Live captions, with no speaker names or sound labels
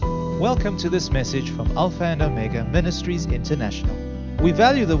Welcome to this message from Alpha and Omega Ministries International. We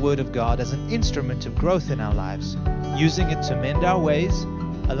value the Word of God as an instrument of growth in our lives, using it to mend our ways,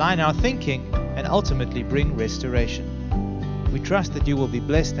 align our thinking, and ultimately bring restoration. We trust that you will be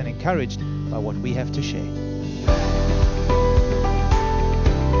blessed and encouraged by what we have to share.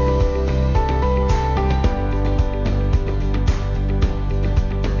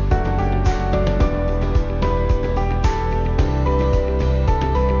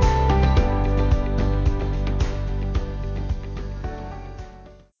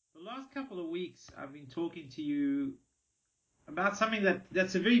 I've been talking to you about something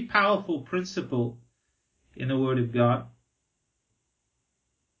that's a very powerful principle in the Word of God.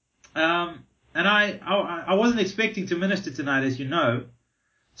 And I wasn't expecting to minister tonight, as you know.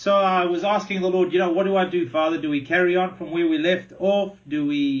 So I was asking the Lord, what do I do, Father? Do we carry on from where we left off?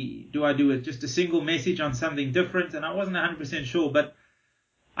 Do I do just a single message on something different? And I wasn't 100% sure, but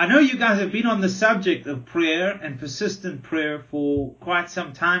I know you guys have been on the subject of prayer and persistent prayer for quite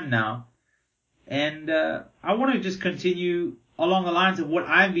some time now. And I want to just continue along the lines of what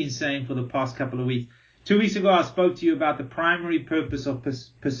I've been saying for the past couple of weeks. 2 weeks ago, I spoke to you about the primary purpose of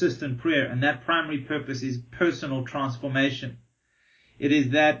persistent prayer, and that primary purpose is personal transformation. It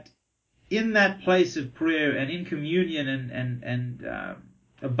is that in that place of prayer and in communion and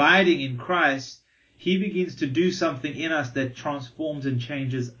abiding in Christ, He begins to do something in us that transforms and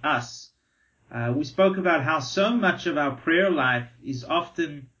changes us. We spoke about how so much of our prayer life is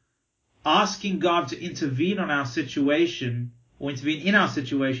often asking God to intervene on our situation or intervene in our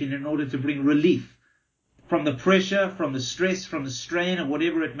situation in order to bring relief from the pressure, from the stress, from the strain, or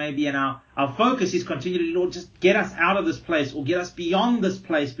whatever it may be. And our focus is continually, Lord, just get us out of this place or get us beyond this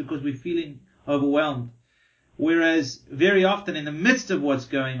place because we're feeling overwhelmed. Whereas very often in the midst of what's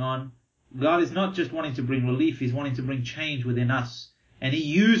going on, God is not just wanting to bring relief, He's wanting to bring change within us. And He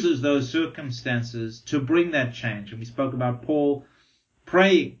uses those circumstances to bring that change. And we spoke about Paul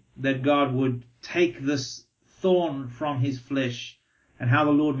praying that God would take this thorn from his flesh, and how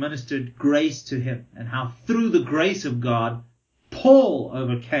the Lord ministered grace to him, and how through the grace of God, Paul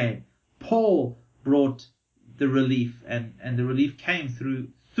overcame. Paul brought the relief, and the relief came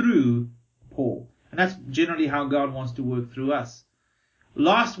through Paul. And that's generally how God wants to work through us.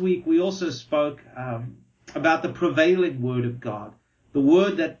 Last week we also spoke about the prevailing word of God, the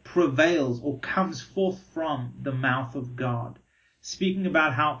word that prevails or comes forth from the mouth of God. Speaking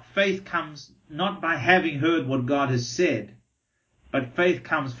about how faith comes not by having heard what God has said, but faith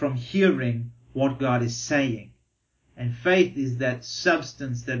comes from hearing what God is saying. And faith is that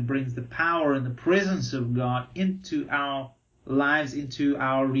substance that brings the power and the presence of God into our lives, into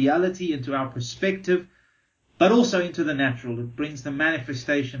our reality, into our perspective, but also into the natural. It brings the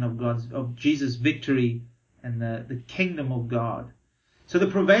manifestation of Jesus' victory and the kingdom of God. So the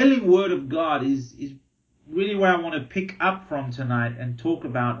prevailing word of God is really where I want to pick up from tonight and talk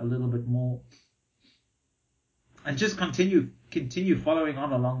about a little bit more, and just continue following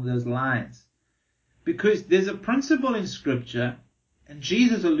on along those lines, because there's a principle in Scripture, and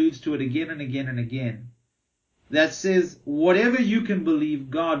Jesus alludes to it again and again and again, that says whatever you can believe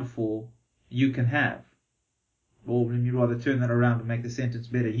God for, you can have. Or let me rather turn that around to make the sentence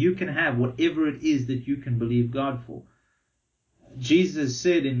better. You can have whatever it is that you can believe God for. Jesus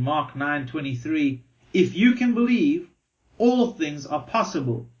said in Mark 9:23, if you can believe, all things are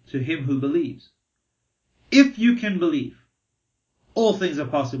possible to him who believes. If you can believe, all things are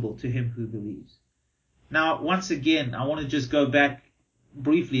possible to him who believes. Now, once again, I want to just go back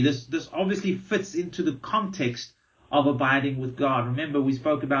briefly. This obviously fits into the context of abiding with God. Remember, we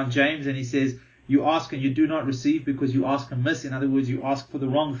spoke about James, and he says, you ask and you do not receive because you ask amiss. In other words, you ask for the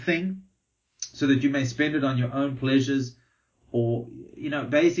wrong thing so that you may spend it on your own pleasures. Or,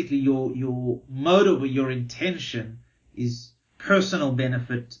 basically your motive or your intention is personal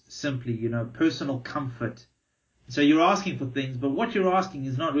benefit, simply, personal comfort. So you're asking for things, but what you're asking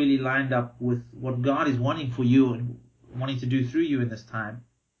is not really lined up with what God is wanting for you and wanting to do through you in this time.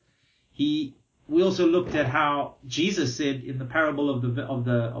 We also looked at how Jesus said in the parable of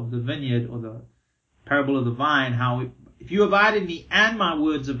the vineyard, or the parable of the vine, how if you abide in me and my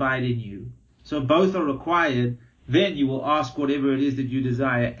words abide in you, so both are required, then you will ask whatever it is that you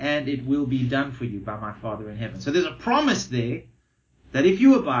desire, and it will be done for you by my Father in heaven. So there's a promise there that if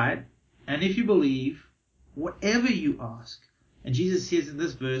you abide and if you believe, whatever you ask, and Jesus says in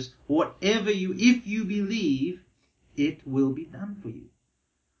this verse, if you believe, it will be done for you.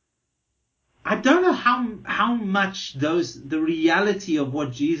 I don't know how much the reality of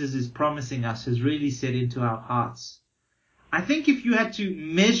what Jesus is promising us has really set into our hearts. I think if you had to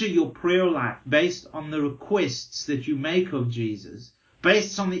measure your prayer life based on the requests that you make of Jesus,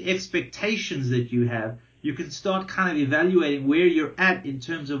 based on the expectations that you have, you can start kind of evaluating where you're at in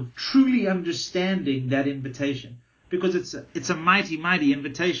terms of truly understanding that invitation. Because it's a mighty, mighty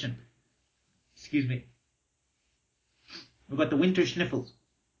invitation. Excuse me. We've got the winter sniffles.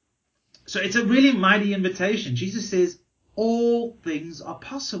 So it's a really mighty invitation. Jesus says, all things are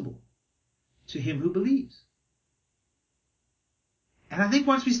possible to him who believes. And I think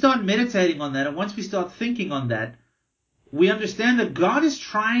once we start meditating on that, and once we start thinking on that, we understand that God is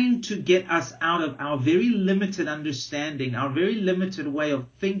trying to get us out of our very limited understanding, our very limited way of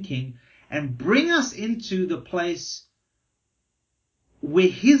thinking, and bring us into the place where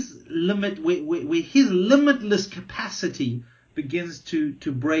his limitless capacity begins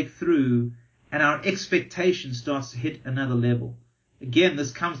to break through, and our expectation starts to hit another level. Again,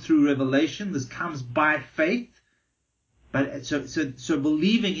 this comes through revelation. This comes by faith. But so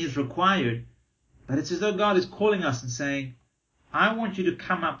believing is required. But it's as though God is calling us and saying, I want you to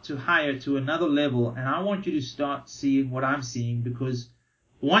come up to higher, to another level, and I want you to start seeing what I'm seeing, because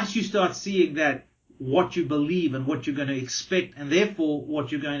once you start seeing that, what you believe and what you're going to expect, and therefore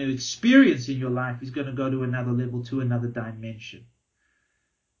what you're going to experience in your life, is going to go to another level, to another dimension.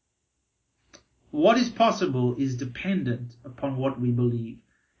 What is possible is dependent upon what we believe.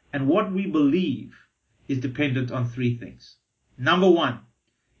 And what we believe is dependent on three things. Number one,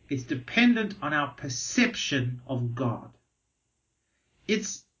 it's dependent on our perception of God.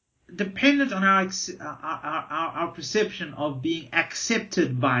 It's dependent on our perception of being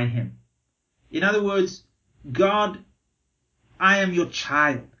accepted by him. In other words, God, I am your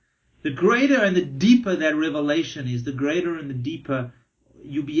child. The greater and the deeper that revelation is, the greater and the deeper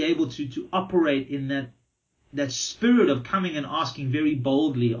you'll be able to operate in that spirit of coming and asking very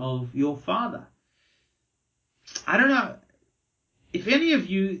boldly of your Father. I don't know if any of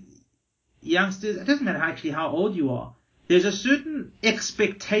you youngsters, it doesn't matter actually how old you are, there's a certain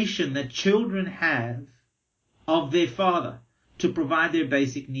expectation that children have of their father to provide their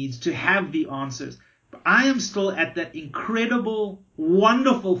basic needs, to have the answers. But I am still at that incredible,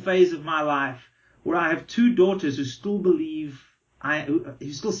 wonderful phase of my life where I have two daughters who still believe,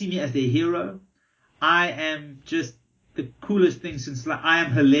 who still see me as their hero. I am just the coolest thing since life. I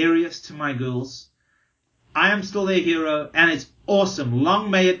am hilarious to my girls. I am still their hero, and it's awesome. Long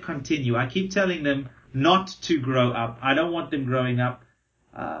may it continue. I keep telling them not to grow up. I don't want them growing up.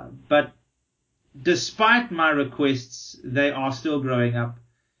 But despite my requests, they are still growing up.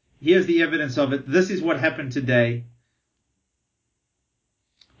 Here's the evidence of it. This is what happened today.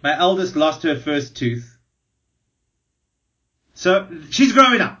 My eldest lost her first tooth. So she's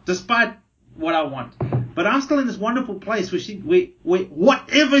growing up, despite what I want. But I'm still in this wonderful place where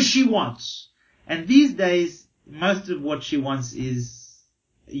whatever she wants. And these days, most of what she wants is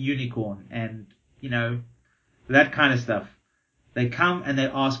a unicorn and, that kind of stuff. They come and they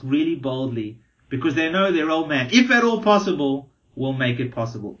ask really boldly because they know their old man, if at all possible, will make it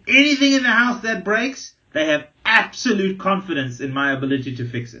possible. Anything in the house that breaks, they have absolute confidence in my ability to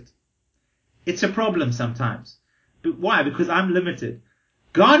fix it. It's a problem sometimes. But why? Because I'm limited.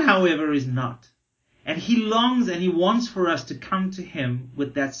 God, however, is not. And he longs and he wants for us to come to him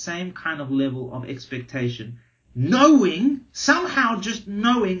with that same kind of level of expectation, somehow just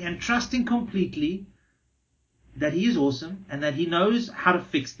knowing and trusting completely that he is awesome and that he knows how to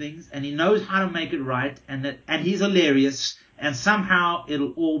fix things and he knows how to make it right and he's hilarious and somehow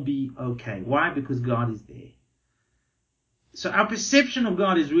it'll all be okay. Why? Because God is there. So our perception of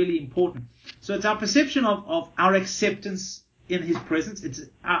God is really important. So it's our perception of our acceptance in his presence. It's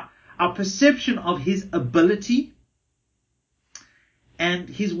our perception of his ability and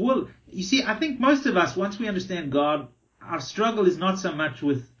his will. You see, I think most of us, once we understand God, our struggle is not so much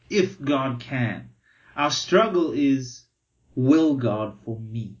with if God can. Our struggle is, will God for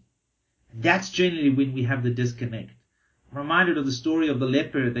me? That's generally when we have the disconnect. I'm reminded of the story of the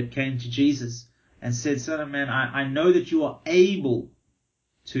leper that came to Jesus and said, Son of Man, I know that you are able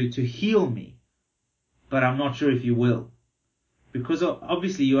to heal me, but I'm not sure if you will. Because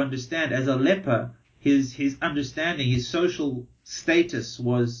obviously you understand, as a leper, his understanding, his social status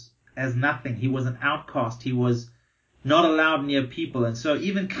was as nothing. He was an outcast. He was not allowed near people. And so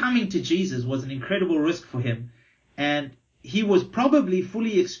even coming to Jesus was an incredible risk for him. And he was probably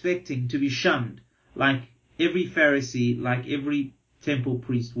fully expecting to be shunned like every Pharisee, like every temple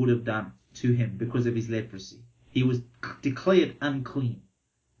priest would have done to him because of his leprosy. He was declared unclean.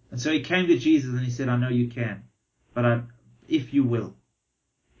 And so he came to Jesus and he said, I know you can, but if you will.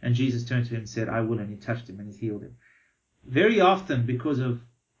 And Jesus turned to him and said, I will. And he touched him and he healed him. Very often, because of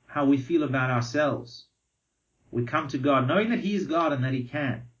how we feel about ourselves, we come to God knowing that he is God and that he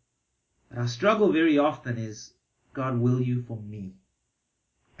can. But our struggle very often is, God, will you for me?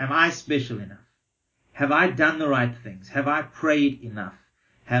 Am I special enough? Have I done the right things? Have I prayed enough?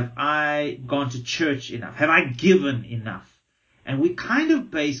 Have I gone to church enough? Have I given enough? And we kind of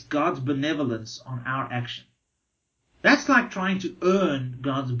base God's benevolence on our action. That's like trying to earn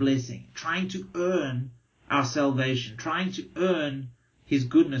God's blessing, trying to earn our salvation, trying to earn His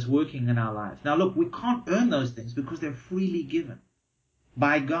goodness working in our lives. Now look, we can't earn those things because they're freely given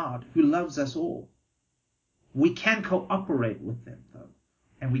by God who loves us all. We can cooperate with them though,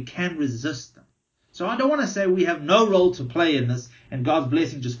 and we can resist them. So I don't want to say we have no role to play in this and God's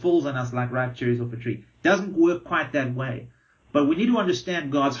blessing just falls on us like ripe cherries off a tree. It doesn't work quite that way. But we need to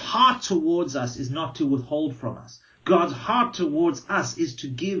understand God's heart towards us is not to withhold from us. God's heart towards us is to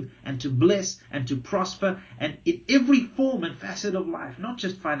give and to bless and to prosper, and in every form and facet of life, not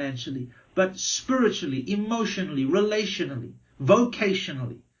just financially, but spiritually, emotionally, relationally,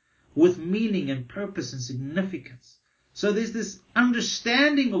 vocationally, with meaning and purpose and significance. So there's this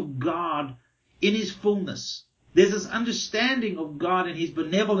understanding of God in His fullness. There's this understanding of God and His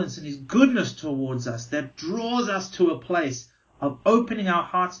benevolence and His goodness towards us that draws us to a place of opening our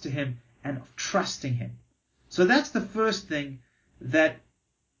hearts to Him and of trusting Him. So that's the first thing that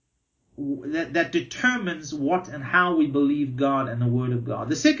determines what and how we believe God and the Word of God.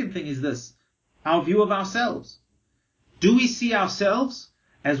 The second thing is this, our view of ourselves. Do we see ourselves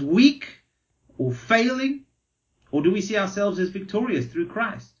as weak or failing, or do we see ourselves as victorious through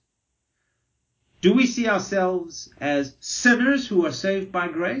Christ? Do we see ourselves as sinners who are saved by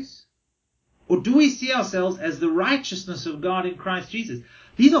grace? Or do we see ourselves as the righteousness of God in Christ Jesus?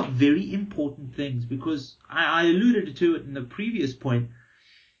 These are very important things because I alluded to it in the previous point.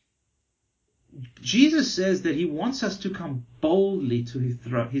 Jesus says that He wants us to come boldly to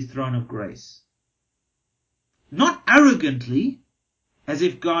His throne of grace. Not arrogantly, as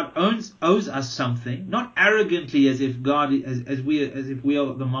if God owes us something. Not arrogantly as if God, as if we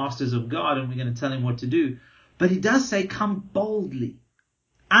are the masters of God and we're going to tell Him what to do. But He does say, come boldly,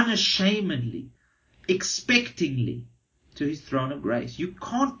 unashamedly, expectingly to His throne of grace. You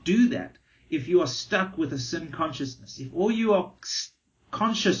can't do that if you are stuck with a sin consciousness. If all you are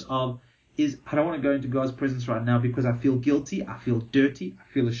conscious of is, I don't want to go into God's presence right now because I feel guilty, I feel dirty,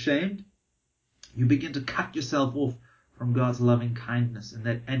 I feel ashamed, you begin to cut yourself off from God's loving kindness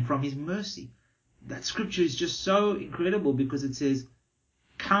and from His mercy. That scripture is just so incredible because it says,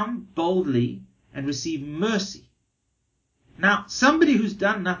 come boldly and receive mercy. Now, somebody who's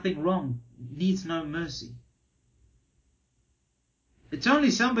done nothing wrong needs no mercy. It's only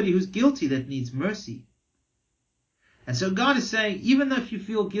somebody who's guilty that needs mercy. And so God is saying, even though if you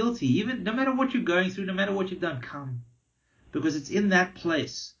feel guilty, even no matter what you're going through, no matter what you've done, come. Because it's in that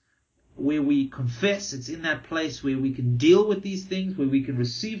place where we confess, it's in that place where we can deal with these things, where we can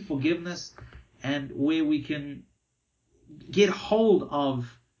receive forgiveness, and where we can get hold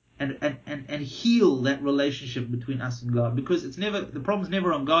of and heal that relationship between us and God. Because the problem's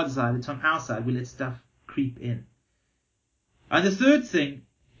never on God's side, it's on our side. We let stuff creep in. And the third thing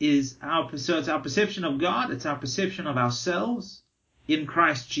is it's our perception of God, it's our perception of ourselves in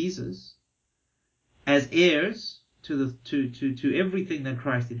Christ Jesus as heirs to everything that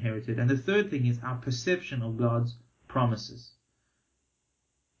Christ inherited. And the third thing is our perception of God's promises.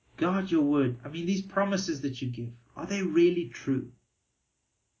 God, your word, these promises that you give, are they really true?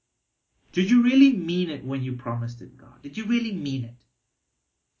 Did you really mean it when you promised it, God? Did you really mean it?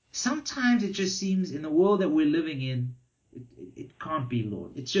 Sometimes it just seems in the world that we're living in, it can't be,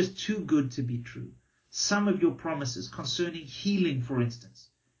 Lord. It's just too good to be true. Some of your promises concerning healing, for instance.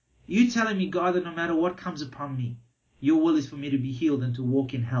 You telling me, God, that no matter what comes upon me, your will is for me to be healed and to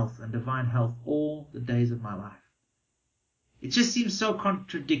walk in health and divine health all the days of my life. It just seems so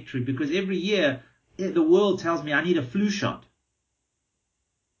contradictory because every year the world tells me I need a flu shot.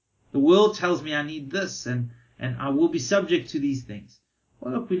 The world tells me I need this and I will be subject to these things.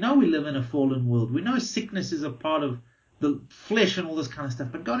 Well, look, we know we live in a fallen world. We know sickness is a part of the flesh and all this kind of stuff.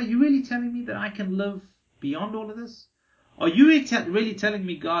 But God, are you really telling me that I can live beyond all of this? Are you really telling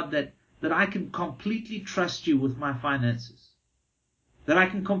me, God, that I can completely trust you with my finances? That I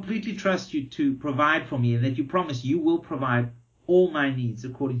can completely trust you to provide for me and that you promise you will provide all my needs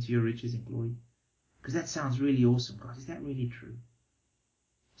according to your riches and glory? Because that sounds really awesome, God. Is that really true?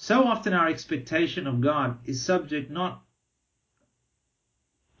 So often our expectation of God is subject not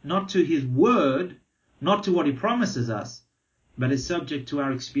to His word, not to what He promises us, but is subject to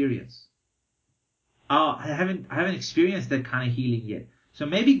our experience. I haven't experienced that kind of healing yet. So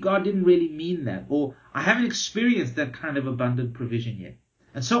maybe God didn't really mean that, or I haven't experienced that kind of abundant provision yet.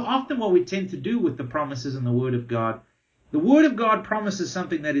 And so often what we tend to do with the promises in the Word of God, the Word of God promises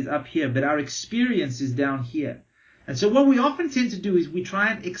something that is up here, but our experience is down here. And so what we often tend to do is we try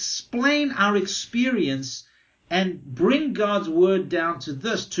and explain our experience and bring God's word down to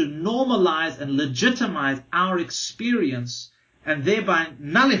this, to normalize and legitimize our experience, and thereby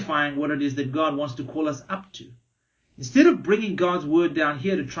nullifying what it is that God wants to call us up to. Instead of bringing God's word down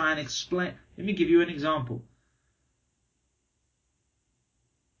here to try and explain, let me give you an example.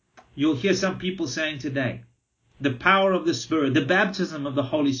 You'll hear some people saying today, the power of the Spirit, the baptism of the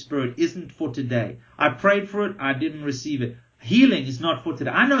Holy Spirit isn't for today. I prayed for it, I didn't receive it. Healing is not for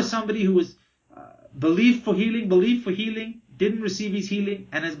today. I know somebody who was believed for healing, didn't receive his healing,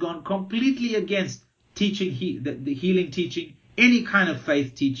 and has gone completely against teaching the healing teaching, any kind of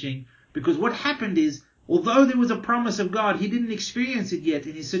faith teaching, because what happened is, although there was a promise of God, he didn't experience it yet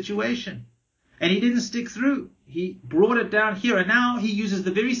in his situation. And he didn't stick through. He brought it down here, and now he uses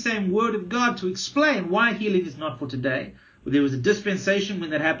the very same word of God to explain why healing is not for today. Well, there was a dispensation when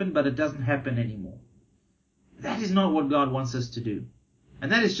that happened, but it doesn't happen anymore. That is not what God wants us to do.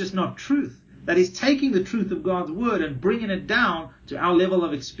 And that is just not truth. That is taking the truth of God's word and bringing it down to our level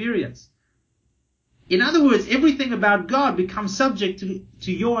of experience. In other words, everything about God becomes subject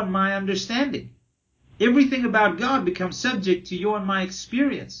to your and my understanding. Everything about God becomes subject to your and my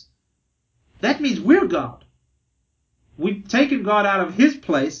experience. That means we're God. We've taken God out of his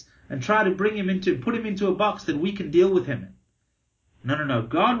place and tried to put him into a box that we can deal with him in. No.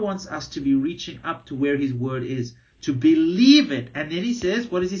 God wants us to be reaching up to where his word is, to believe it. And then he says,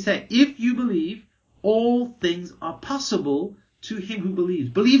 what does he say? If you believe, all things are possible to him who believes.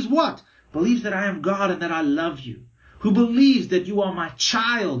 Believes what? Believes that I am God and that I love you. Who believes that you are my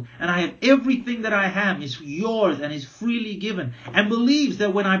child and I have everything that I have is yours and is freely given, and believes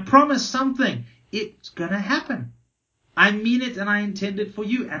that when I promise something, it's going to happen. I mean it and I intend it for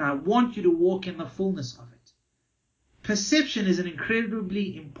you, and I want you to walk in the fullness of it. Perception is an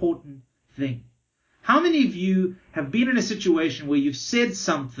incredibly important thing. How many of you have been in a situation where you've said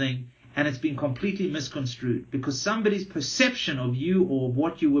something and it's been completely misconstrued because somebody's perception of you or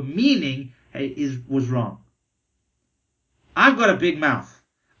what you were meaning was wrong? I've got a big mouth.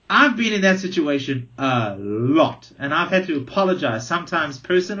 I've been in that situation a lot, and I've had to apologize, sometimes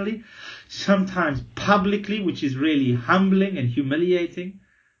personally, sometimes publicly, which is really humbling and humiliating.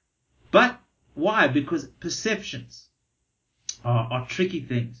 But why? Because perceptions are tricky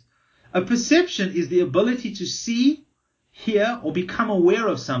things. A perception is the ability to see, hear, or become aware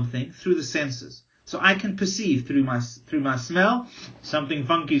of something through the senses. So I can perceive through my smell, something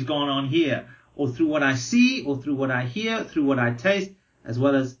funky's gone on here, or through what I see, or through what I hear, through what I taste, as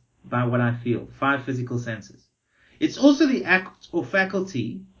well as by what I feel. 5 physical senses. It's also the act or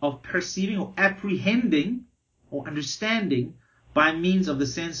faculty of perceiving or apprehending or understanding by means of the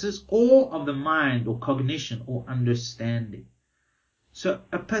senses or of the mind or cognition or understanding. So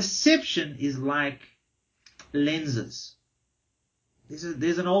a perception is like lenses.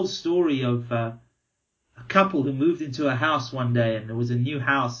 There's an old story of a couple who moved into a house one day, and there was a new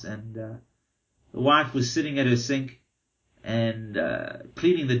house, and the wife was sitting at her sink and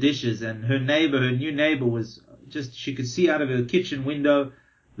cleaning the dishes, and her new neighbor was just, she could see out of her kitchen window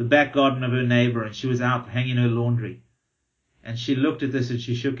the back garden of her neighbor, and she was out hanging her laundry. And she looked at this and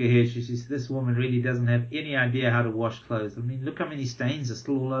she shook her head. She says, this woman really doesn't have any idea how to wash clothes. I mean, look how many stains are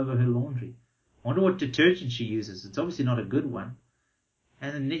still all over her laundry. I wonder what detergent she uses. It's obviously not a good one.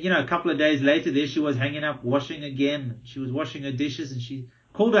 And then, a couple of days later, there she was hanging up, washing again. She was washing her dishes, and she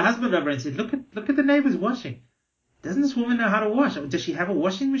called her husband over and said, look at the neighbor's washing. Doesn't this woman know how to wash? Does she have a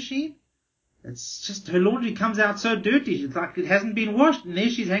washing machine? It's just, her laundry comes out so dirty. It's like it hasn't been washed, and there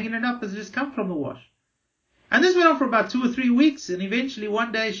she's hanging it up as it just come from the wash. And this went on for about 2 or 3 weeks, and eventually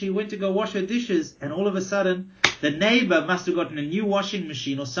one day she went to go wash her dishes, and all of a sudden the neighbor must have gotten a new washing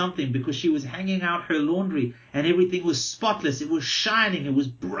machine or something, because she was hanging out her laundry and everything was spotless. It was shining. It was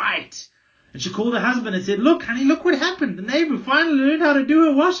bright. And she called her husband and said, look, honey, look what happened. The neighbor finally learned how to do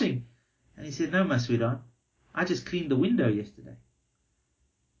her washing. And he said, no, my sweetheart, I just cleaned the window yesterday.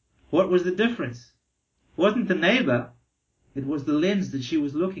 What was the difference? It wasn't the neighbor. It was the lens that she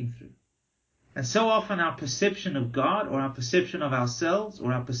was looking through. And so often our perception of God, or our perception of ourselves,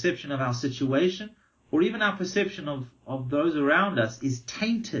 or our perception of our situation, or even our perception of those around us is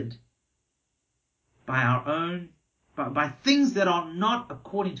tainted by by things that are not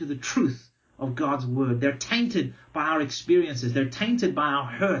according to the truth of God's word. They're tainted by our experiences. They're tainted by our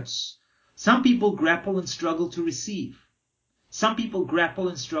hurts. Some people grapple and struggle to receive. Some people grapple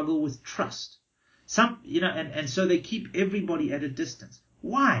and struggle with trust. And so they keep everybody at a distance.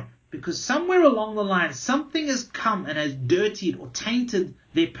 Why? Because somewhere along the line, something has come and has dirtied or tainted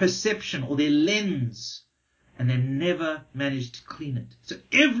their perception or their lens, and they've never managed to clean it. So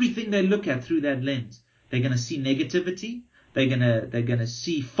everything they look at through that lens They're going to see negativity. They're going to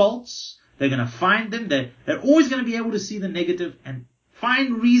see faults. They're going to find them. They're always going to be able to see the negative and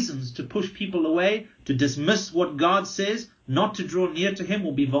find reasons to push people away, to dismiss what God says, not to draw near to Him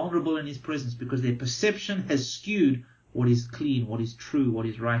or be vulnerable in His presence, because their perception has skewed what is clean, what is true, what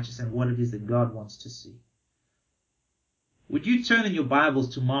is righteous, and what it is that God wants to see. Would you turn in your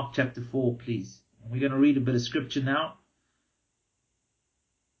Bibles to Mark chapter 4, please? And we're going to read a bit of scripture now.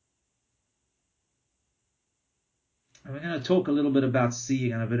 And we're going to talk a little bit about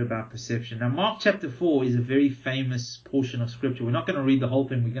seeing and a bit about perception. Now, Mark chapter 4 is a very famous portion of scripture. We're not going to read the whole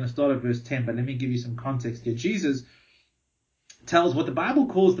thing. We're going to start at verse 10, but let me give you some context here. Jesus tells what the Bible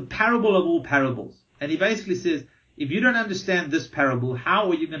calls the parable of all parables. And he basically says, if you don't understand this parable,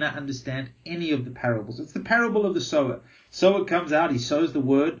 how are you going to understand any of the parables? It's the parable of the sower. Sower comes out, he sows the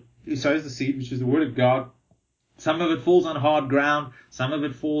word, he sows the seed, which is the word of God. Some of it falls on hard ground, some of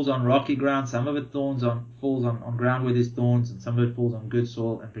it falls on rocky ground, some of it falls on ground where there's thorns, and some of it falls on good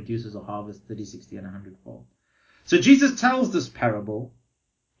soil and produces a harvest 30, 60, and 100-fold. So Jesus tells this parable,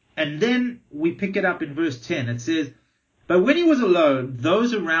 and then we pick it up in verse 10. It says, but when he was alone,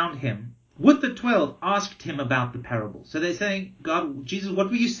 those around him with the 12 asked him about the parable. So they're saying, God, Jesus, what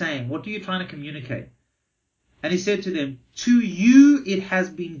were you saying? What are you trying to communicate? And he said to them, to you it has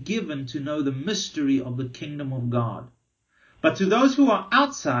been given to know the mystery of the kingdom of God. But to those who are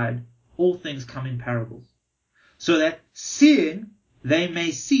outside, all things come in parables, so that seeing they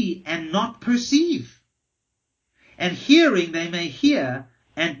may see and not perceive, and hearing they may hear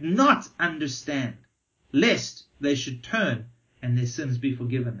and not understand, lest they should turn and their sins be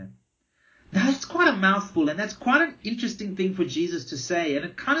forgiven them. Now that's quite a mouthful, and that's quite an interesting thing for Jesus to say, and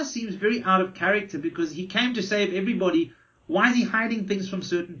it kind of seems very out of character, because he came to save everybody. Why is he hiding things from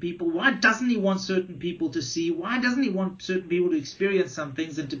certain people? Why doesn't he want certain people to see? Why doesn't he want certain people to experience some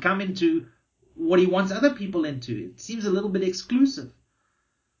things and to come into what he wants other people into? It seems a little bit exclusive.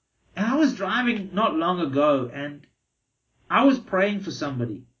 And I was driving not long ago, and I was praying for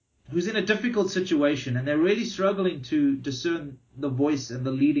somebody who's in a difficult situation, and they're really struggling to discern the voice and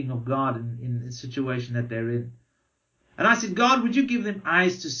the leading of God in the situation that they're in. And I said, God, would you give them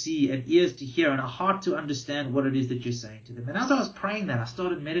eyes to see and ears to hear and a heart to understand what it is that you're saying to them? And as I was praying that, I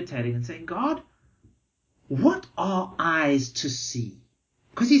started meditating and saying, God, what are eyes to see?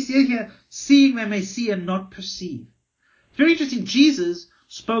 Because he said here, seeing they may see and not perceive. It's very interesting. Jesus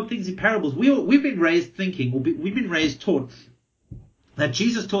spoke things in parables. We've been raised thinking, or we've been raised taught that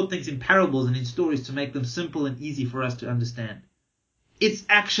Jesus taught things in parables and in stories to make them simple and easy for us to understand. It's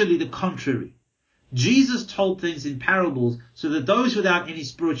actually the contrary. Jesus told things in parables so that those without any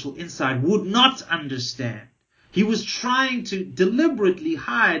spiritual insight would not understand. He was trying to deliberately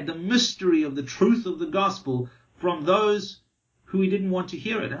hide the mystery of the truth of the gospel from those who he didn't want to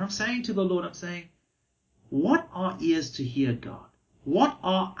hear it. And I'm saying to the Lord, I'm saying, what are ears to hear, God? What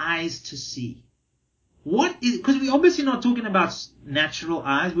are eyes to see? Because we're obviously not talking about natural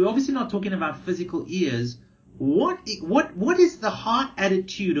eyes. We're obviously not talking about physical ears. What is the heart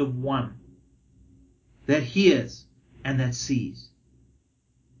attitude of one that hears and that sees?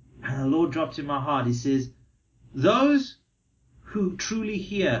 And the Lord dropped in my heart. He says, those who truly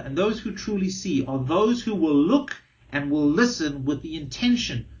hear and those who truly see are those who will look and will listen with the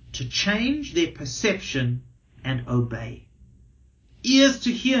intention to change their perception and obey. Ears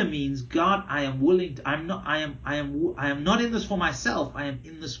to hear means, God, I am willing to, I am not in this for myself. I am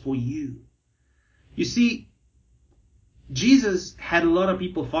in this for you. You see, Jesus had a lot of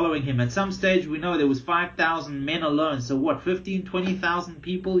people following him. At some stage, we know there was 5,000 men alone. So 15, 20,000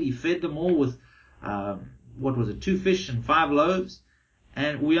 people? He fed them all with, 2 fish and 5 loaves.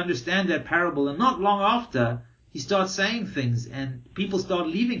 And we understand that parable. And not long after, he starts saying things and people start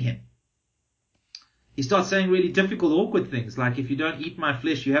leaving him. He starts saying really difficult, awkward things like, if you don't eat my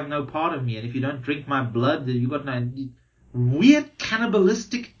flesh, you have no part of me. And if you don't drink my blood, you got no... Weird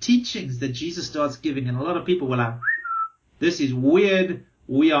cannibalistic teachings that Jesus starts giving. And a lot of people were like, this is weird.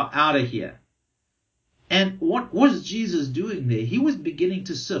 We are out of here. And what was Jesus doing there? He was beginning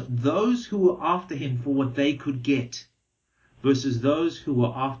to sift those who were after him for what they could get versus those who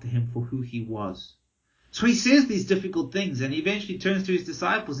were after him for who he was. So he says these difficult things, and he eventually turns to his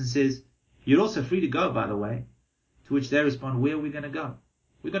disciples and says, you're also free to go, by the way. To which they respond, where are we going to go?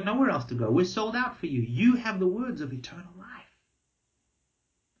 We've got nowhere else to go. We're sold out for you. You have the words of eternal life.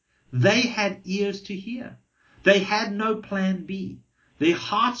 They had ears to hear. They had no plan B. Their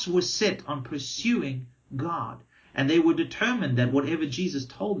hearts were set on pursuing God. And they were determined that whatever Jesus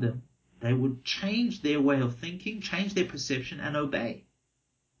told them, they would change their way of thinking, change their perception, and obey.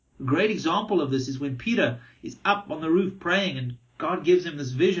 A great example of this is when Peter is up on the roof praying, and God gives him this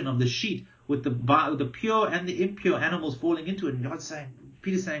vision of the sheet with the pure and the impure animals falling into it. And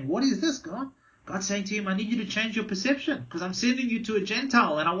Peter's saying, what is this, God? God's saying to him, I need you to change your perception because I'm sending you to a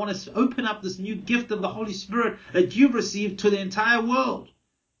Gentile and I want to open up this new gift of the Holy Spirit that you've received to the entire world.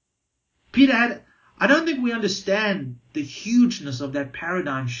 I don't think we understand the hugeness of that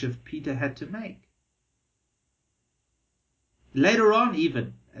paradigm shift Peter had to make. Later on,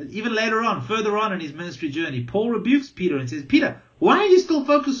 even later on, further on in his ministry journey, Paul rebukes Peter and says, Peter, why are you still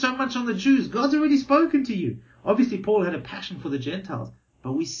focused so much on the Jews? God's already spoken to you. Obviously, Paul had a passion for the Gentiles,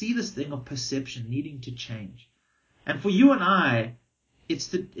 but we see this thing of perception needing to change. And for you and I, it's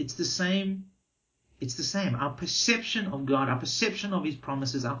the same. It's the same. Our perception of God, our perception of His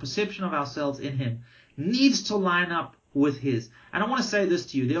promises, our perception of ourselves in Him needs to line up with His. And I want to say this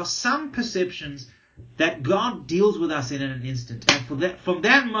to you. There are some perceptions that God deals with us in an instant. And from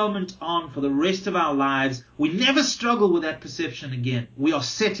that moment on, for the rest of our lives, we never struggle with that perception again. We are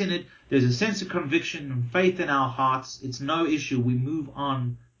set in it. There's a sense of conviction and faith in our hearts. It's no issue. We move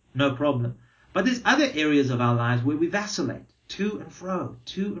on, no problem. But there's other areas of our lives where we vacillate. To and fro.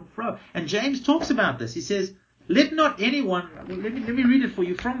 And James talks about this. He says, let not anyone... Let me read it for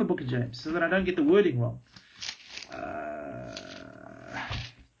you from the book of James so that I don't get the wording wrong.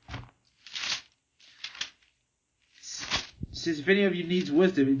 It says, if any of you needs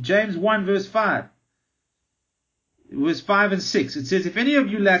wisdom. In James 1 verse 5. Verse 5 and 6. It says, if any of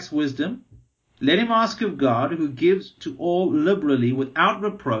you lacks wisdom, let him ask of God, who gives to all liberally without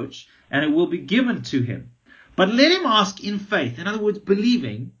reproach, and it will be given to him. But let him ask in faith, in other words,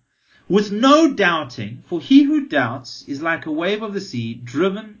 believing, with no doubting, for he who doubts is like a wave of the sea,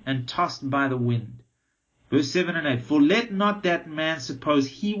 driven and tossed by the wind. Verse 7 and 8, for let not that man suppose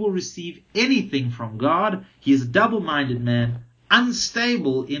he will receive anything from God. He is a double-minded man,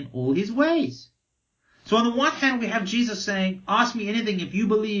 unstable in all his ways. So on the one hand, we have Jesus saying, ask me anything, if you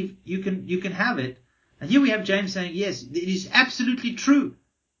believe, you can have it. And here we have James saying, yes, it is absolutely true.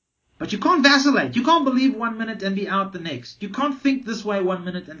 But you can't vacillate. You can't believe 1 minute and be out the next. You can't think this way 1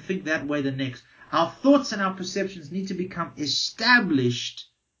 minute and think that way the next. Our thoughts and our perceptions need to become established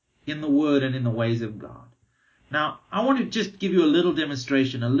in the Word and in the ways of God. Now, I want to just give you a little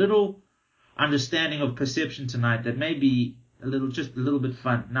demonstration, a little understanding of perception tonight that may be just a little bit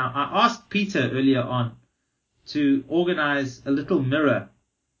fun. Now, I asked Peter earlier on to organize a little mirror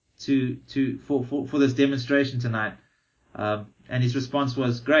for this demonstration tonight. And his response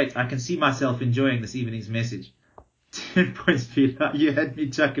was, great, I can see myself enjoying this evening's message. 10 points, Peter. You had me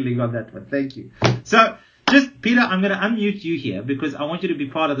chuckling on that one. Thank you. So, Peter, I'm going to unmute you here because I want you to be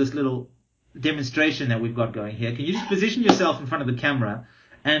part of this little demonstration that we've got going here. Can you just position yourself in front of the camera?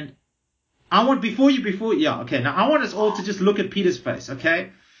 And I want, now I want us all to just look at Peter's face,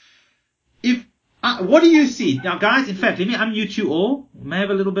 okay? What do you see? Now, guys, in fact, let me unmute you all. We may have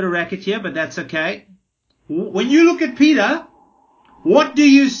a little bit of racket here, but that's okay. When you look at Peter, what do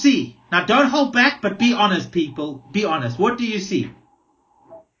you see? Now, don't hold back, but be honest, people. Be honest. What do you see?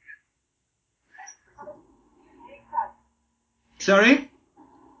 Sorry?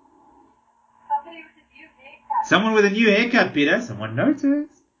 Someone with a new haircut, Peter. Someone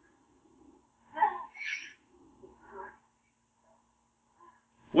noticed.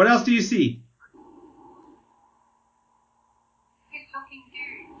 What else do you see?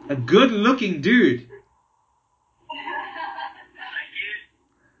 A good-looking dude.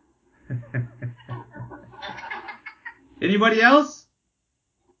 Anybody else?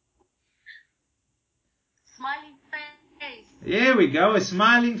 Smiling face. There we go, a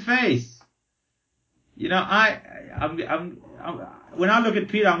smiling face. You know, when I look at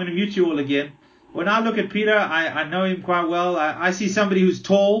Peter, I'm going to mute you all again. When I look at Peter, I know him quite well. I see somebody who's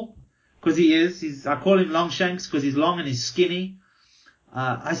tall, because he is. I call him Longshanks because he's long and he's skinny.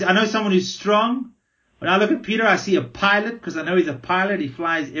 I know someone who's strong. When I look at Peter, I see a pilot because I know he's a pilot. He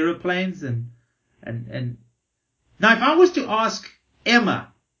flies aeroplanes and now if I was to ask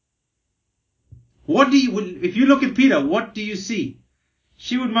Emma, if you look at Peter, what do you see?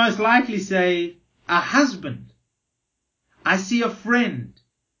 She would most likely say a husband. I see a friend.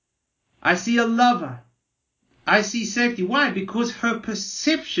 I see a lover. I see safety. Why? Because her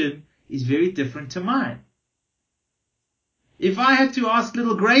perception is very different to mine. If I had to ask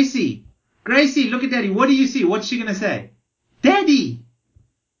little Gracie, look at Daddy, what do you see? What's she going to say? Daddy!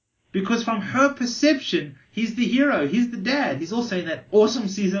 Because from her perception, he's the hero, he's the dad. He's also in that awesome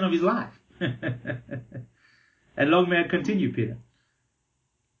season of his life. And long may it continue, Peter.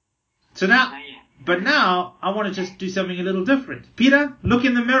 So now, I want to just do something a little different. Peter, look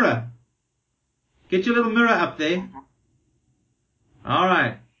in the mirror. Get your little mirror up there. All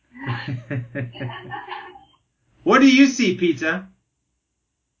right. What do you see, Peter?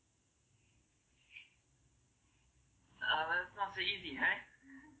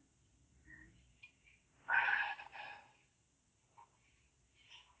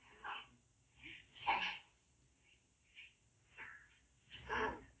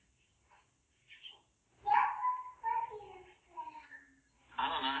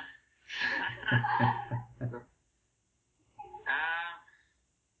 Man.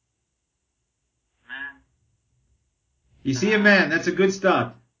 You see a man, that's a good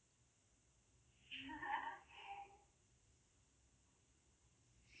start.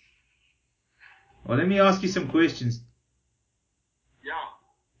 Well, let me ask you some questions. Yeah.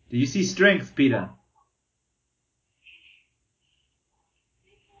 Do you see strength, Peter?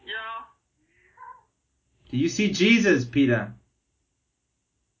 Yeah. Do you see Jesus, Peter?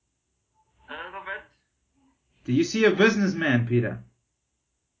 A little bit. Do you see a businessman, Peter?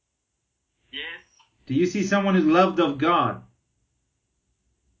 Yes. Do you see someone who's loved of God?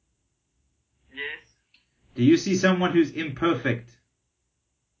 Yes. Do you see someone who's imperfect?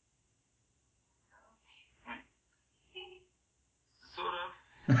 Sort of.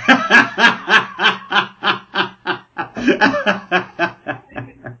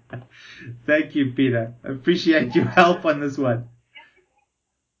 Thank you, Peter. I appreciate your help on this one.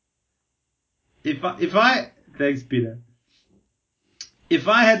 Thanks, Peter. If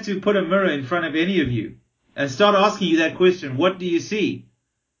I had to put a mirror in front of any of you and start asking you that question, what do you see?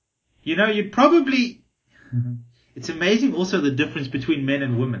 You know, you'd probably, it's amazing also the difference between men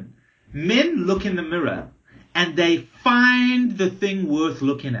and women. Men look in the mirror and they find the thing worth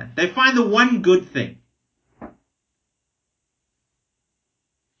looking at. They find the one good thing.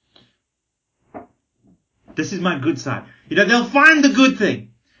 This is my good side. You know, they'll find the good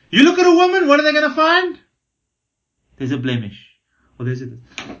thing. You look at a woman, what are they going to find? There's a blemish. Or there's a...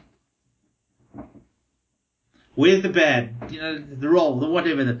 Where's the bad? You know, the roll, the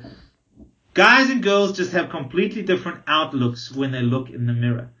whatever. Guys and girls just have completely different outlooks when they look in the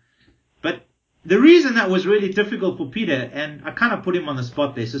mirror. But the reason that was really difficult for Peter, and I kind of put him on the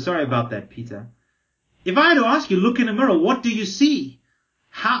spot there, so sorry about that, Peter. If I had to ask you, look in a mirror, what do you see?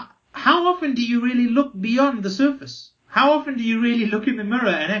 How often do you really look beyond the surface? How often do you really look in the mirror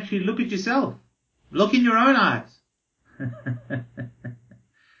and actually look at yourself? Look in your own eyes.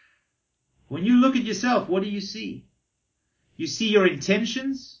 When you look at yourself, what do you see? You see your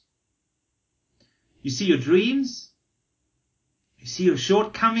intentions. You see your dreams. You see your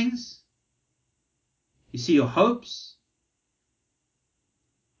shortcomings. You see your hopes.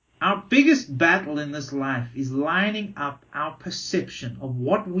 Our biggest battle in this life is lining up our perception of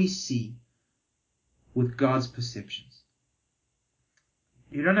what we see with God's perceptions.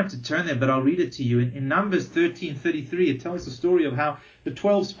 You don't have to turn there, but I'll read it to you. In Numbers 13:33, it tells the story of how the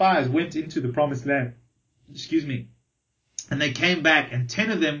 12 spies went into the promised land. And they came back, and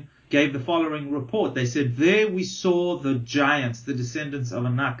 10 of them gave the following report. They said, there we saw the giants, the descendants of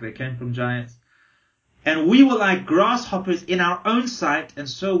Anak. They came from giants. And we were like grasshoppers in our own sight, and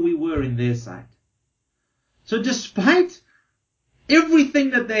so we were in their sight. So despite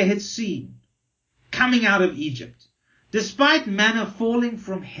everything that they had seen coming out of Egypt, despite manna falling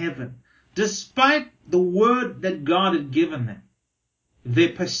from heaven, despite the word that God had given them,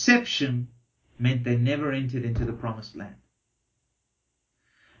 their perception meant they never entered into the promised land.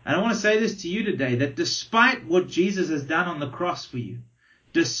 And I want to say this to you today, that despite what Jesus has done on the cross for you,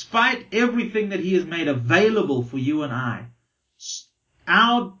 despite everything that he has made available for you and I,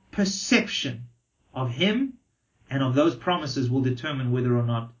 our perception of him and of those promises will determine whether or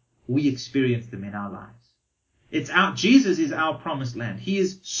not we experience them in our lives. Jesus is our promised land. He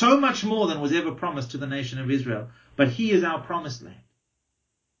is so much more than was ever promised to the nation of Israel, but he is our promised land.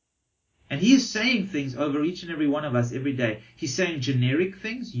 And he is saying things over each and every one of us every day. He's saying generic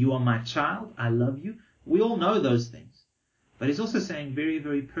things. You are my child. I love you. We all know those things. But he's also saying very,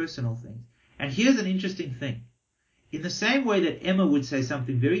 very personal things. And here's an interesting thing. In the same way that Emma would say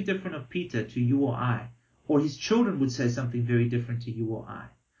something very different of Peter to you or I, or his children would say something very different to you or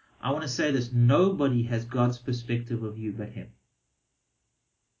I want to say this. Nobody has God's perspective of you but him.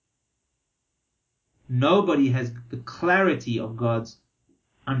 Nobody has the clarity of God's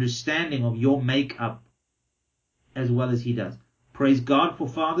understanding of your makeup as well as he does. Praise God for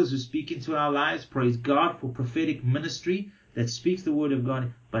fathers who speak into our lives. Praise God for prophetic ministry that speaks the word of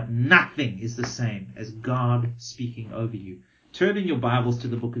God. But nothing is the same as God speaking over you. Turn in your Bibles to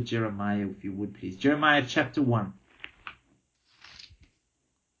the book of Jeremiah, if you would please. Jeremiah chapter 1.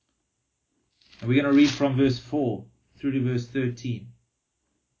 And we're going to read from verse 4 through to verse 13.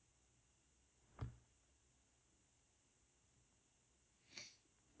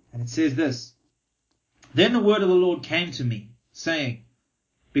 And it says this. Then the word of the Lord came to me, saying,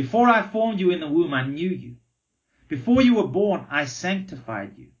 before I formed you in the womb, I knew you. Before you were born, I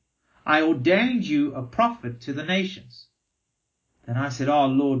sanctified you. I ordained you a prophet to the nations. Then I said, oh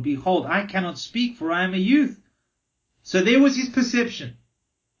Lord, behold, I cannot speak, for I am a youth. So there was his perception.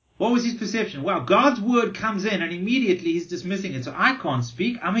 What was his perception? Well, God's word comes in and immediately he's dismissing it. So I can't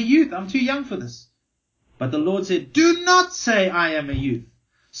speak. I'm a youth. I'm too young for this. But the Lord said, do not say I am a youth.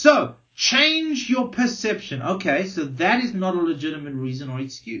 So change your perception. Okay, so that is not a legitimate reason or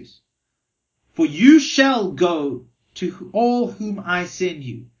excuse. For you shall go to all whom I send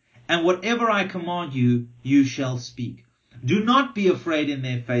you, and whatever I command you, you shall speak. Do not be afraid in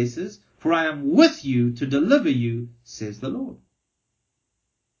their faces, for I am with you to deliver you, says the Lord.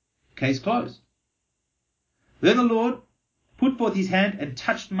 Case closed. Then the Lord put forth his hand and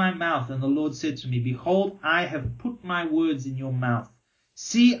touched my mouth, and the Lord said to me, behold, I have put my words in your mouth.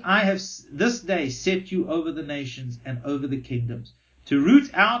 See, I have this day set you over the nations and over the kingdoms, to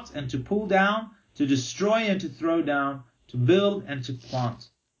root out and to pull down, to destroy and to throw down, to build and to plant.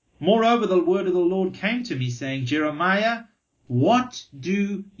 Moreover, the word of the Lord came to me, saying, Jeremiah, what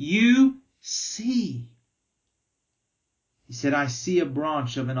do you see? He said, I see a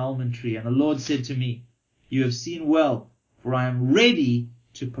branch of an almond tree. And the Lord said to me, you have seen well, for I am ready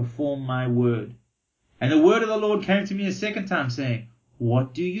to perform my word. And the word of the Lord came to me a second time, saying,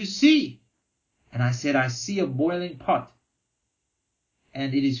 what do you see? And I said, I see a boiling pot,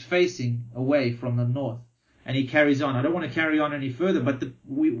 and it is facing away from the north. And he carries on. I don't want to carry on any further, but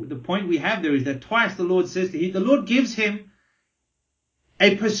the point we have there is that twice the Lord says to him, the Lord gives him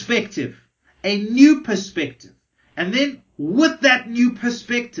a perspective, a new perspective. And then with that new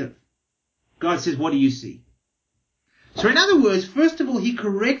perspective, God says, what do you see? So in other words, first of all, he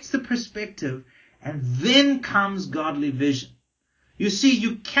corrects the perspective, and then comes godly vision. You see,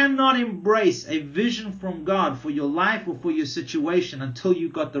 you cannot embrace a vision from God for your life or for your situation until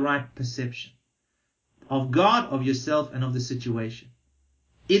you've got the right perception of God, of yourself, and of the situation.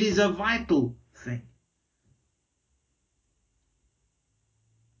 It is a vital thing.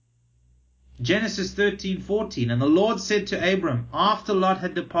 Genesis 13:14, and the Lord said to Abram, after Lot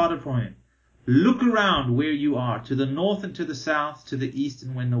had departed from him, look around where you are, to the north and to the south, to the east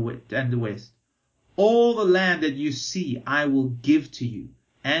and the west. All the land that you see I will give to you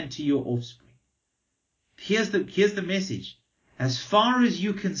and to your offspring. Here's the message. As far as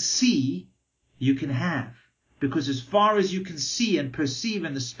you can see, you can have. Because as far as you can see and perceive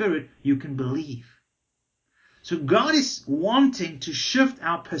in the Spirit, you can believe. So God is wanting to shift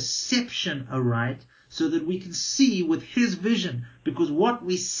our perception aright so that we can see with His vision. Because what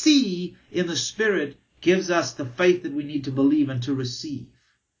we see in the Spirit gives us the faith that we need to believe and to receive.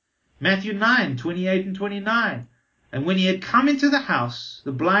 Matthew 9:28 and 29. And when he had come into the house,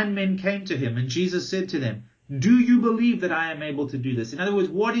 the blind men came to him, and Jesus said to them, do you believe that I am able to do this? In other words,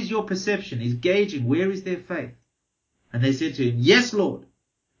 what is your perception? He's gauging, where is their faith? And they said to him, yes, Lord.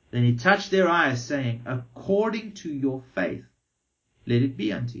 Then he touched their eyes, saying, according to your faith, let it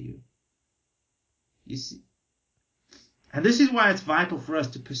be unto you. You see? And this is why it's vital for us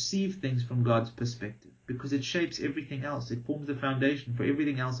to perceive things from God's perspective, because it shapes everything else. It forms the foundation for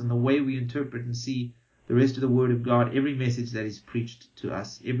everything else, and the way we interpret and see the rest of the Word of God, every message that is preached to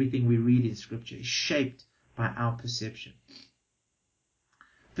us, everything we read in Scripture is shaped by our perception.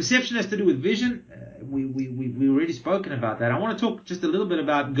 Perception has to do with vision. We already spoken about that. I want to talk just a little bit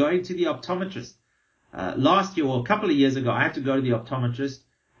about going to the optometrist. Last year, or a couple of years ago, I had to go to the optometrist.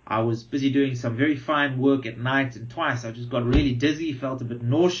 I was busy doing some very fine work at night, and twice I just got really dizzy, felt a bit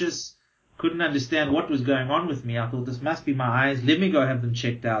nauseous, couldn't understand what was going on with me. I thought, this must be my eyes. Let me go have them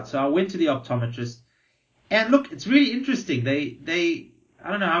checked out. So I went to the optometrist. And look, it's really interesting. I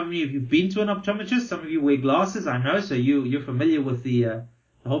don't know how many of you have been to an optometrist. Some of you wear glasses, I know, so you're familiar with the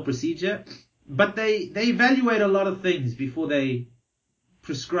whole procedure. But they evaluate a lot of things before they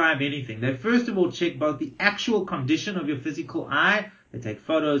prescribe anything. They first of all check both the actual condition of your physical eye. They take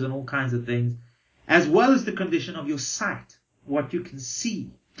photos and all kinds of things, as well as the condition of your sight, what you can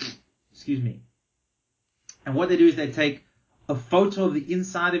see. Excuse me. And what they do is they take a photo of the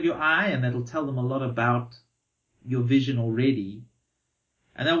inside of your eye, and that'll tell them a lot about your vision already.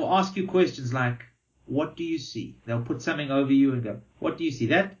 And they will ask you questions like, what do you see? They'll put something over you and go, what do you see?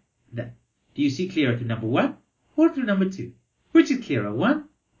 That. Do you see clearer to number 1 or to number 2? Which is clearer, 1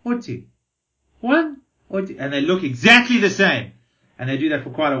 or 2? 1 or 2? And they look exactly the same. And they do that for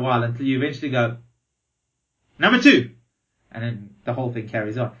quite a while until you eventually go, number 2. And then the whole thing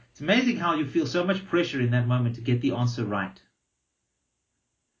carries on. It's amazing how you feel so much pressure in that moment to get the answer right.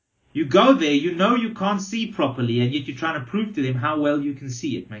 You go there, you know you can't see properly, and yet you're trying to prove to them how well you can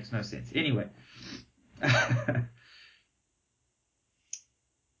see. It makes no sense. Anyway.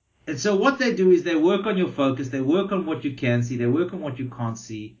 And so what they do is they work on your focus, they work on what you can see, they work on what you can't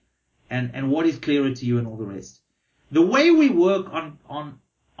see, and what is clearer to you and all the rest. The way we work on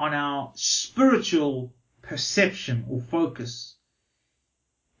our spiritual perception or focus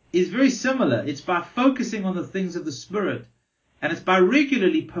is very similar. It's by focusing on the things of the Spirit, and it's by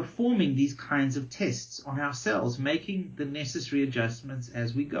regularly performing these kinds of tests on ourselves, making the necessary adjustments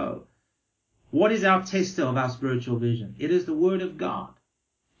as we go. What is our tester of our spiritual vision? It is the Word of God.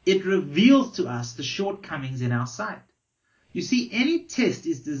 It reveals to us the shortcomings in our sight. You see, any test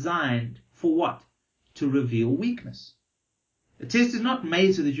is designed for what? To reveal weakness. The test is not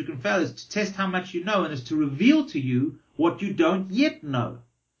made so that you can fail. It's to test how much you know, and it's to reveal to you what you don't yet know.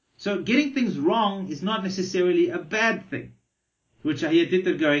 So getting things wrong is not necessarily a bad thing. Which I hear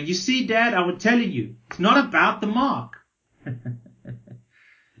Dieter going, you see, Dad, I was telling you, it's not about the mark.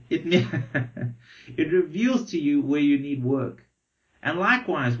 It reveals to you where you need work. And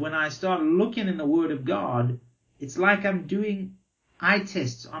likewise, when I start looking in the Word of God, it's like I'm doing eye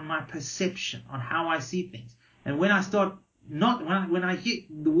tests on my perception, on how I see things. And when I start when I hear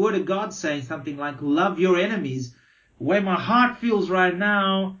the Word of God saying something like, love your enemies, the way my heart feels right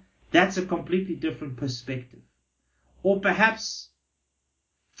now, that's a completely different perspective. Or perhaps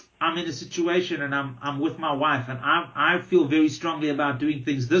I'm in a situation and I'm with my wife, and I feel very strongly about doing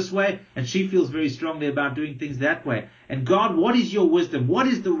things this way, and she feels very strongly about doing things that way. And God, what is your wisdom? What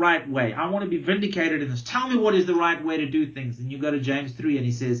is the right way? I want to be vindicated in this. Tell me what is the right way to do things. And you go to James 3 and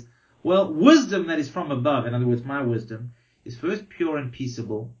he says, well, wisdom that is from above, in other words, my wisdom, is first pure and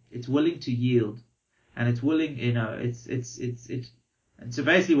peaceable. It's willing to yield. And it's willing, and so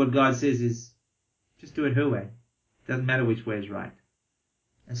basically what God says is, just do it her way. It doesn't matter which way is right.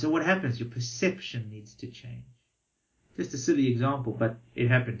 And so what happens? Your perception needs to change. Just a silly example, but it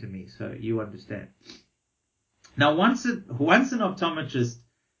happened to me, so you understand. Now, once an optometrist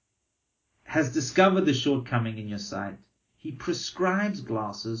has discovered the shortcoming in your sight, he prescribes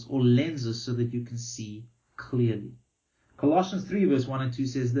glasses or lenses so that you can see clearly. Colossians 3 verse 1 and 2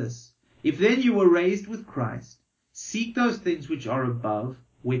 says this, if then you were raised with Christ, seek those things which are above,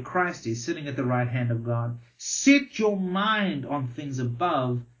 where Christ is sitting at the right hand of God. Set your mind on things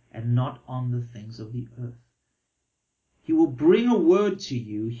above and not on the things of the earth. He will bring a word to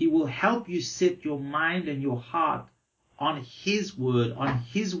you. He will help you set your mind and your heart on His word, on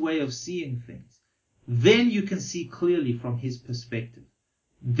His way of seeing things. Then you can see clearly from His perspective.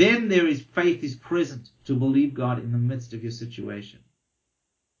 Then faith is present to believe God in the midst of your situation.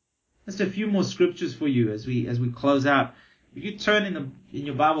 Just a few more scriptures for you as we close out. If you turn in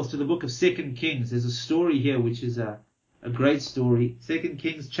your Bibles to the book of 2 Kings, there's a story here which is a great story. 2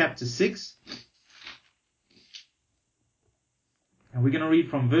 Kings chapter 6. And we're going to read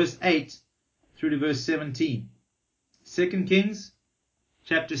from verse 8 through to verse 17. 2 Kings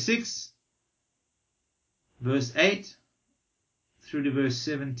chapter 6, verse 8 through to verse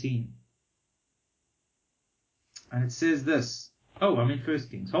 17. And it says this. Oh, I'm in 1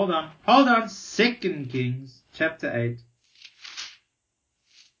 Kings. Hold on. 2 Kings chapter 8.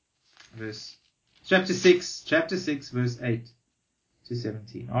 Chapter 6, verse 8 to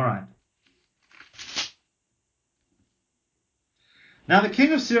 17. All right. Now the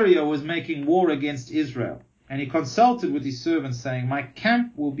king of Syria was making war against Israel, and he consulted with his servants, saying, my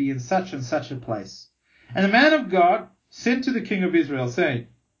camp will be in such and such a place. And the man of God sent to the king of Israel, saying,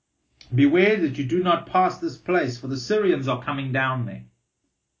 beware that you do not pass this place, for the Syrians are coming down there.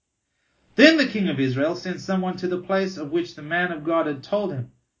 Then the king of Israel sent someone to the place of which the man of God had told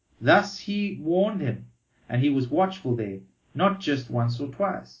him. Thus he warned him, and he was watchful there, not just once or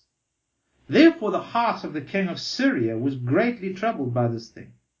twice. Therefore the heart of the king of Syria was greatly troubled by this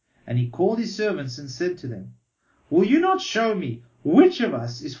thing. And he called his servants and said to them, will you not show me which of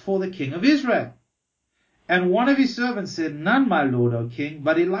us is for the king of Israel? And one of his servants said, none, my lord, O king,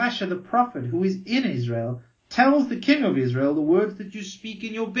 but Elisha the prophet, who is in Israel, tells the king of Israel the words that you speak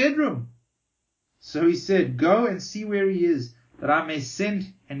in your bedroom. So he said, go and see where he is, that I may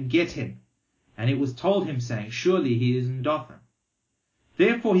send and get him. And it was told him, saying, surely he is in Dothan.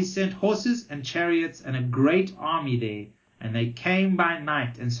 Therefore he sent horses and chariots and a great army there, and they came by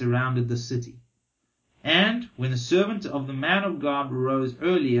night and surrounded the city. And when the servant of the man of God rose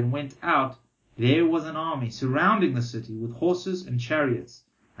early and went out, there was an army surrounding the city with horses and chariots.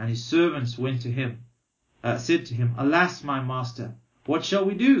 And his servants said to him, alas, my master, what shall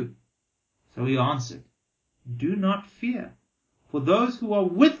we do? So he answered, do not fear, for those who are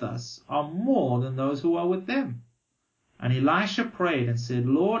with us are more than those who are with them. And Elisha prayed and said,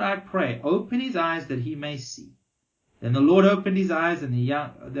 Lord, I pray, open his eyes that he may see. Then the Lord opened his eyes and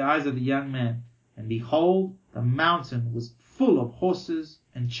the eyes of the young man, and behold, the mountain was full of horses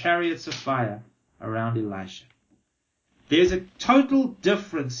and chariots of fire around Elisha. There's a total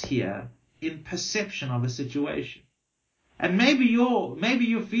difference here in perception of a situation. And maybe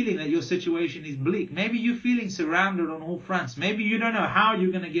you're feeling that your situation is bleak. Maybe you're feeling surrounded on all fronts. Maybe you don't know how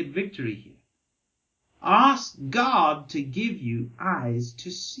you're going to get victory here. Ask God to give you eyes to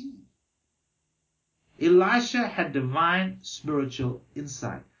see. Elisha had divine spiritual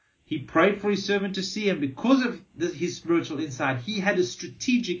insight. He prayed for his servant to see, and because of his spiritual insight, he had a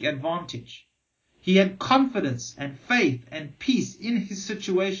strategic advantage. He had confidence and faith and peace in his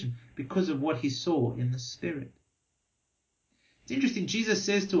situation because of what he saw in the Spirit. It's interesting, Jesus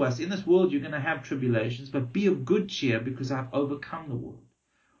says to us, in this world you're going to have tribulations, but be of good cheer because I've overcome the world.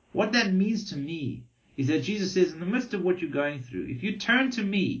 What that means to me is that Jesus says, in the midst of what you're going through, if you turn to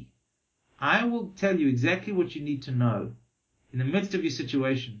me, I will tell you exactly what you need to know in the midst of your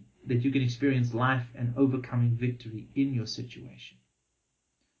situation, that you can experience life and overcoming victory in your situation.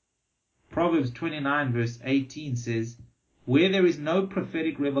 Proverbs 29 verse 18 says, where there is no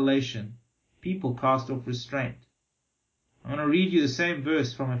prophetic revelation, people cast off restraint. I'm going to read you the same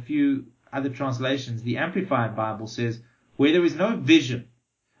verse from a few other translations. The Amplified Bible says, where there is no vision,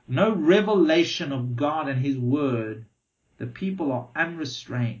 no revelation of God and His Word, the people are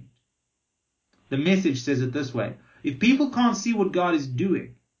unrestrained. The Message says it this way, if people can't see what God is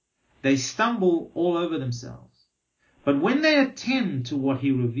doing, they stumble all over themselves. But when they attend to what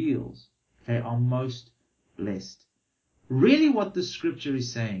He reveals, they are most blessed. Really what the scripture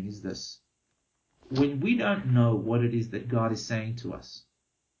is saying is this. When we don't know what it is that God is saying to us,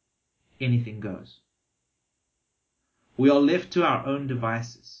 anything goes. We are left to our own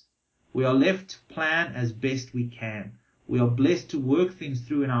devices. We are left to plan as best we can. We are blessed to work things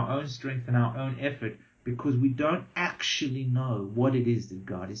through in our own strength and our own effort because we don't actually know what it is that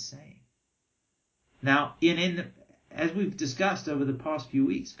God is saying. Now, as we've discussed over the past few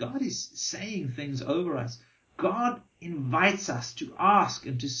weeks, God is saying things over us. God invites us to ask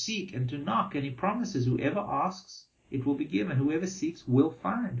and to seek and to knock, and He promises whoever asks, it will be given. Whoever seeks will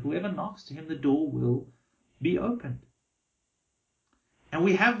find. Whoever knocks, to him the door will be opened. And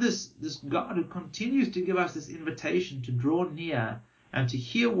we have this God who continues to give us this invitation to draw near and to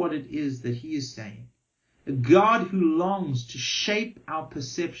hear what it is that He is saying. A God who longs to shape our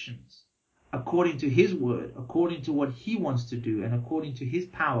perceptions according to His Word, according to what He wants to do, and according to His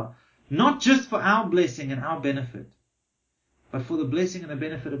power, not just for our blessing and our benefit, but for the blessing and the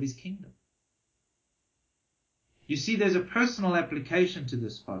benefit of His kingdom. You see, there's a personal application to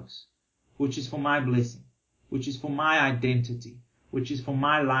this, folks, which is for my blessing, which is for my identity, which is for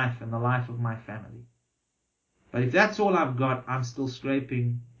my life and the life of my family. But if that's all I've got, I'm still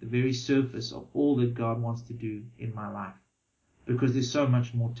scraping the very surface of all that God wants to do in my life, because there's so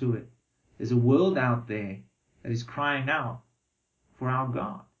much more to it. There's a world out there that is crying out for our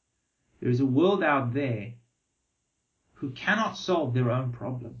God. There is a world out there who cannot solve their own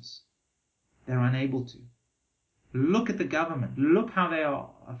problems. They're unable to. Look at the government. Look how they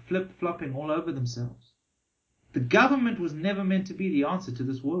are flip-flopping all over themselves. The government was never meant to be the answer to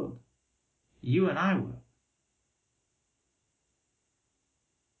this world. You and I were.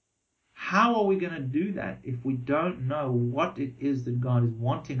 How are we going to do that if we don't know what it is that God is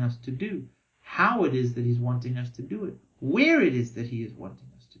wanting us to do? How it is that He's wanting us to do it? Where it is that He is wanting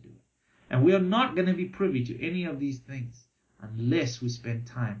us to do it? And we are not going to be privy to any of these things unless we spend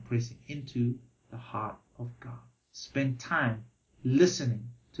time pressing into the heart of God. Spend time listening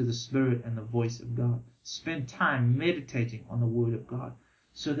to the Spirit and the voice of God. Spend time meditating on the Word of God,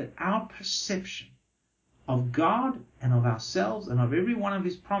 so that our perception of God and of ourselves and of every one of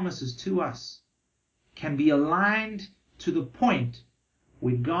His promises to us can be aligned to the point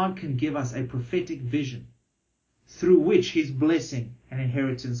where God can give us a prophetic vision through which His blessing and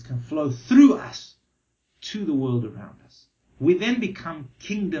inheritance can flow through us to the world around us. We then become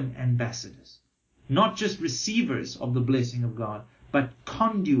kingdom ambassadors, not just receivers of the blessing of God, but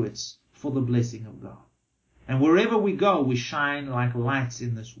conduits for the blessing of God. And wherever we go, we shine like lights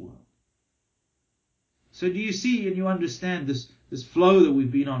in this world. So do you see and you understand this flow that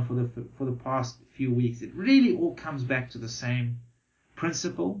we've been on for the past few weeks? It really all comes back to the same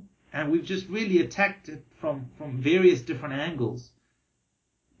principle, and we've just really attacked it from various different angles.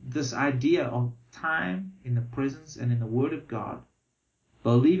 This idea of time in the presence and in the Word of God,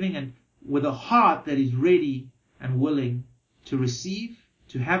 believing and with a heart that is ready and willing to receive,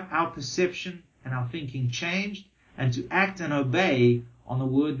 to have our perception and our thinking changed, and to act and obey on the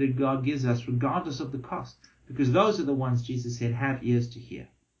word that God gives us, regardless of the cost. Because those are the ones, Jesus said, have ears to hear.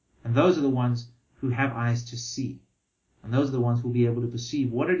 And those are the ones who have eyes to see. And those are the ones who will be able to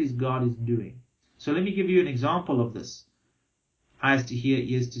perceive what it is God is doing. So let me give you an example of this. Eyes to hear,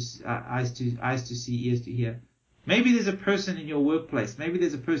 eyes to see, ears to hear. Maybe there's a person in your workplace. Maybe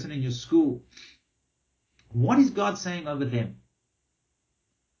there's a person in your school What is God saying over them?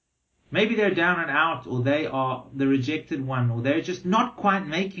 Maybe they're down and out, or they are the rejected one, or they're just not quite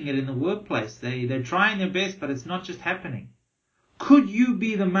making it in the workplace. They're trying their best, but it's not just happening. Could you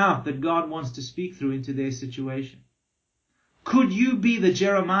be the mouth that God wants to speak through into their situation? Could you be the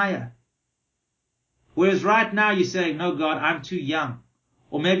Jeremiah? Whereas right now you're saying, no, God, I'm too young.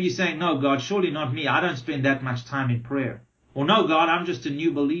 Or maybe you're saying, no, God, surely not me. I don't spend that much time in prayer. Or no, God, I'm just a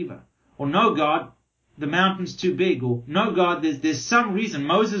new believer. Or no, God, the mountain's too big. Or no, God, there's some reason.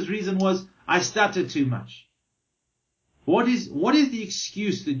 Moses' reason was, I stutter too much. What is the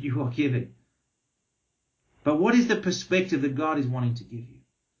excuse that you are giving? But what is the perspective that God is wanting to give you?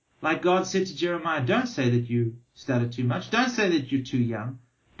 Like God said to Jeremiah, don't say that you stutter too much. Don't say that you're too young.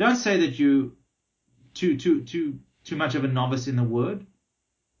 Don't say that you're too much of a novice in the word.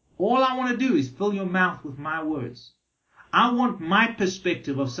 All I want to do is fill your mouth with my words. I want my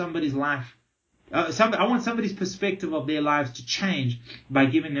perspective of somebody's life. I want somebody's perspective of their lives to change by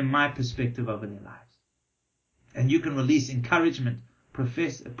giving them my perspective over their lives. And you can release encouragement,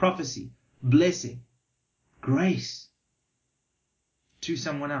 prophecy, blessing, grace to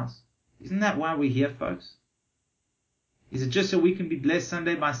someone else. Isn't that why we're here, folks? Is it just so we can be blessed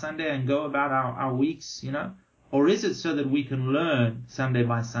Sunday by Sunday and go about our weeks, Or is it so that we can learn Sunday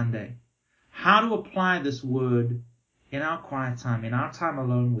by Sunday how to apply this word in our quiet time, in our time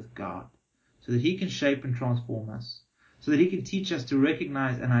alone with God, so that He can shape and transform us, so that He can teach us to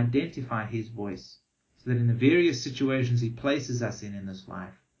recognize and identify His voice, so that in the various situations He places us in this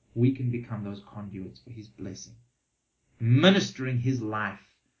life, we can become those conduits for His blessing, ministering His life,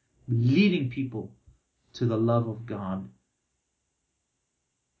 leading people to the love of God,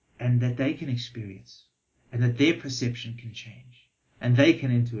 and that they can experience, and that their perception can change, and they can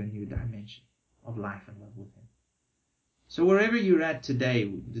enter a new dimension of life and love with Him. So wherever you're at today,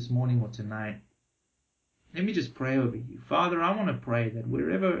 this morning or tonight, let me just pray over you. Father, I want to pray that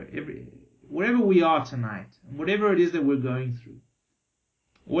wherever we are tonight, whatever it is that we're going through,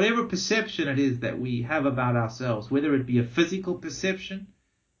 whatever perception it is that we have about ourselves, whether it be a physical perception,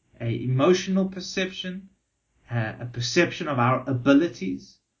 an emotional perception, a perception of our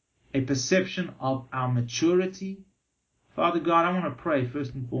abilities, a perception of our maturity, Father God, I want to pray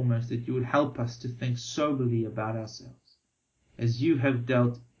first and foremost that you would help us to think soberly about ourselves, as you have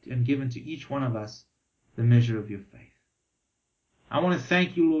dealt and given to each one of us the measure of your faith. I want to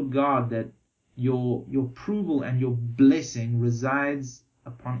thank you, Lord God, that your approval and your blessing resides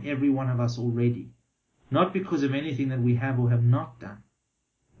upon every one of us already, not because of anything that we have or have not done,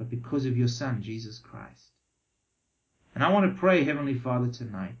 but because of your Son, Jesus Christ. And I want to pray, Heavenly Father,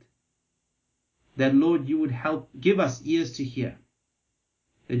 tonight, that, Lord, you would give us ears to hear,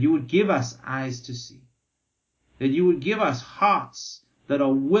 that you would give us eyes to see, that you would give us hearts that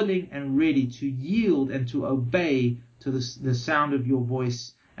are willing and ready to yield and to obey to the sound of your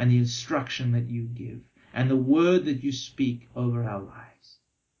voice and the instruction that you give and the word that you speak over our lives.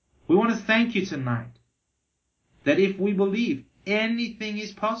 We want to thank you tonight that if we believe, anything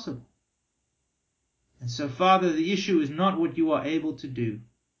is possible. And so, Father, the issue is not what you are able to do.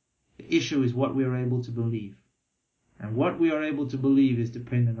 The issue is what we are able to believe. And what we are able to believe is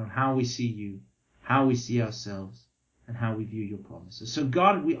dependent on how we see you, how we see ourselves, and how we view your promises. So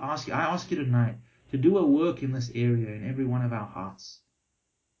God, I ask you tonight to do a work in this area in every one of our hearts.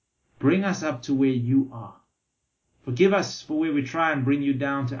 Bring us up to where you are. Forgive us for where we try and bring you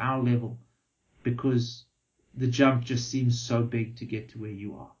down to our level, because the jump just seems so big to get to where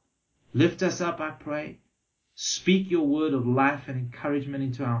you are. Lift us up, I pray. Speak your word of life and encouragement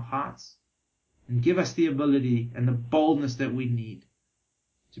into our hearts, and give us the ability and the boldness that we need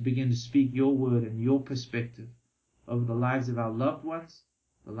to begin to speak your word and your perspective over the lives of our loved ones,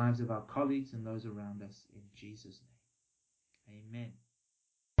 the lives of our colleagues, and those around us. In Jesus' name, amen.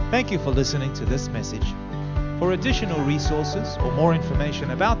 Thank you for listening to this message. For additional resources or more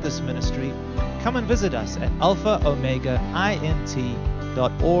information about this ministry, come and visit us at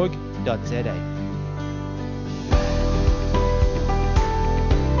alphaomegaint.org.za.